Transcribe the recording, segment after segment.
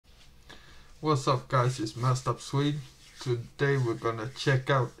What's up guys, it's Messed Up Swede. Today we're gonna check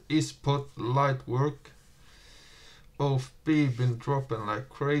out Izzpot LightWork. Both been dropping like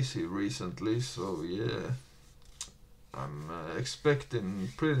crazy recently, so yeah. I'm expecting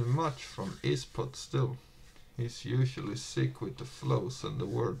pretty much from Izzpot still. He's usually sick with the flows and the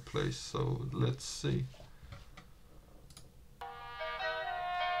wordplay, so let's see.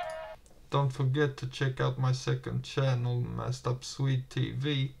 Don't forget to check out my second channel, Messed Up Swede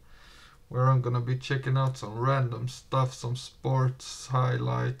TV, where I'm gonna be checking out some random stuff, some sports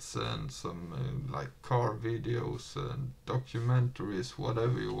highlights and some like car videos and documentaries,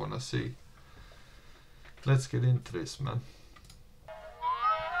 whatever you wanna see. Let's get into this, man.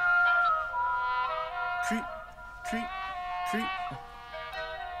 Creep.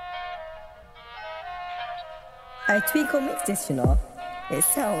 I tweak or mix this, you know. It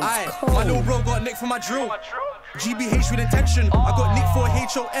sounds cold. My little bro got nicked for my drill. GBH with intention. I got nicked for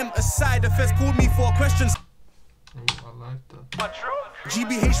HOM aside. The feds pulled me for questions. Oh, I like that.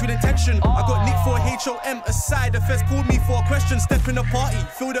 GBH with intention. I got nicked for HOM aside. The feds pulled me for questions. Step in the party,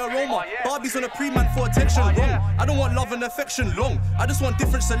 feel the aroma. Barbies on a pre-man for attention. Wrong. I don't want love and affection long. I just want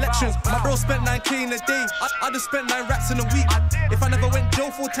different selections. My bro spent 9K in a day. I just spent 9 racks in a week. If I never went Joe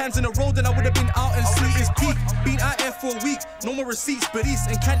 4 times in a row, then I would have been out and sweet as peak. Been out here for a week. No more receipts, but East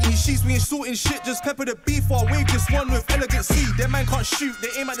and Canton sheets. We ain't sorting shit, just pepper the beef. Or wave this one with elegant C. That man can't shoot, they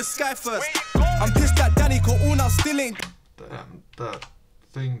aim at the sky first. I'm pissed that Danny got all now still ain't. Damn, that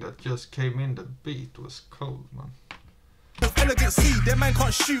thing that just came in the beat was cold, man. Elegant C, that man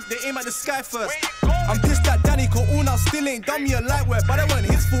can't shoot, they aim at the sky first. I'm pissed that Danny got all now still ain't done me a LightWork, but that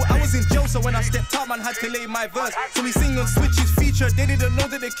wasn't his fault. I was in jail, so when I stepped out, man had to lay my verse. So we sing on Switch's feature, they didn't know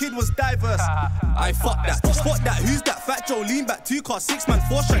that the kid was diverse. I fuck that, spot that, who's that? Fat Joe, lean back, 2 cars, 6 man,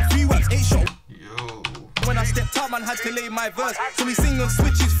 4 strike, 3 whaps, 8 shot. Yo. When I stepped out, man had to lay my verse. So we sing on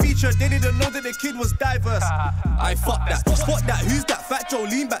Switch's feature, they didn't know that the kid was diverse. I fuck that, spot that, who's that? Fat Joe,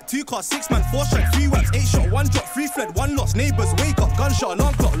 lean back, 2 cars, 6 man, 4 strike, 3 whaps, 8 shot, 1 drop, 3 fled, 1 lost. Neighbors wake up, gunshot,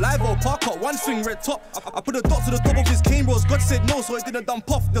 alarm clock, live or park up, 1 swing, red top. I put a dot to the top of his cane bros. God said no, so it didn't dump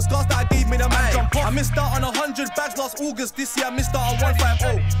off. The scars that I gave made a man jump off. I missed out on 100 bags last August. This year I missed out on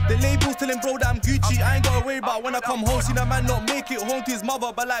 150. The label's telling bro that I'm Gucci. I ain't gotta worry about when I come home. Seen a man not make it home to his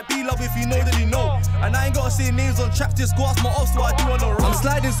mother, but like be love if you know that you know. And I ain't gotta say names on tracks, just go ask my ops what I do on the road. I'm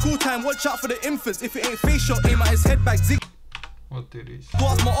sliding school time, watch out for the infants. If it ain't face shot, aim at his head back, zig. What did he say? Go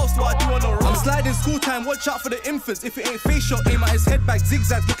ask my ops what I do on the road. I'm sliding school time, watch out for the infants. If it ain't face shot, aim at his head back,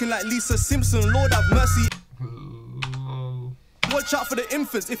 zigzags, looking like Lisa Simpson. Lord have mercy. Watch out for the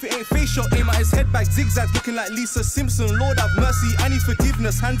infants, if it ain't face shot, aim at his head back, zigzags, looking like Lisa Simpson. Lord have mercy, I need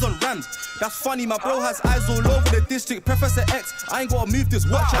forgiveness, hands on rams. That's funny, my bro has eyes all over the district. Professor X, I ain't gotta move this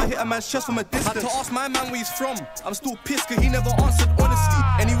watch, I hit a man's chest from a distance. Had to ask my man where he's from, I'm still pissed cause he never answered honestly.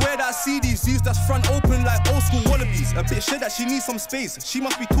 Anywhere that I see these views, that's front open like old school wallabies. A bitch said that she needs some space, she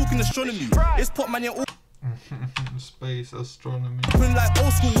must be talking astronomy. Izzpot man, you're all Space astronomy. open like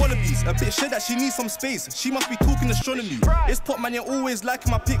old school wallabies. A bitch said that she needs some space, she must be talking astronomy. Izzpot man, you're always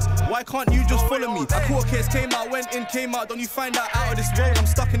liking my pics, why can't you just follow me? A court case came out, went in, came out, don't you find out of this road? I'm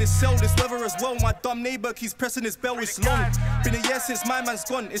stuck in this cell, this weather as well. My dumb neighbor keeps pressing his bell, it's long. Been a year since my man's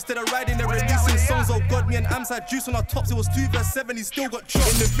gone, instead of riding they're releasing songs. Oh god, me and Ams had juice on our tops, it was 2 verse 7, he still got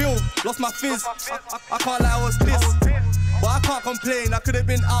chopped. In the field, lost my fizz, I can't lie, I was pissed. But I can't complain, I could have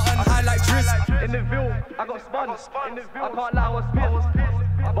been out on high like Driz. In the Ville, I got spun. In the Ville, I can't lie, I was pissed.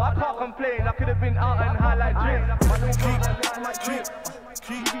 But I can't complain, I could have been out on high like Driz. I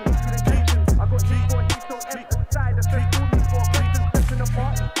got G for aside, the fed pulled me for questions. Steps in the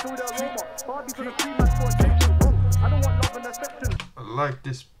party, feel the aroma. Barbies on a pre-man for attention. Wrong, I don't want love and affection. I like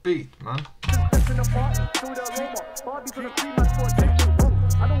this beat, man. Steps in the party, feel the aroma. Barbies on a pre-man for attention. Wrong,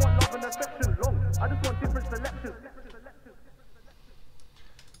 I don't want love and affection. Long, I just want different selections.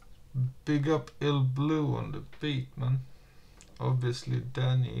 Big up Il Blue on the beat, man. Obviously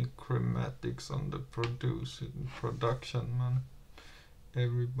Danny Chromatics on the production, man.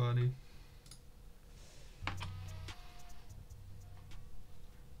 Everybody.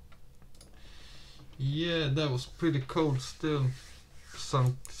 Yeah, that was pretty cold still.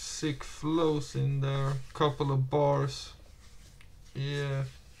 Some sick flows in there, couple of bars. Yeah,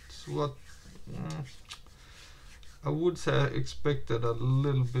 it's what I would say I expected a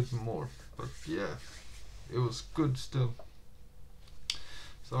little bit more, but yeah, it was good still.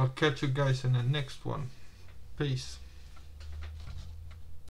 So I'll catch you guys in the next one. Peace.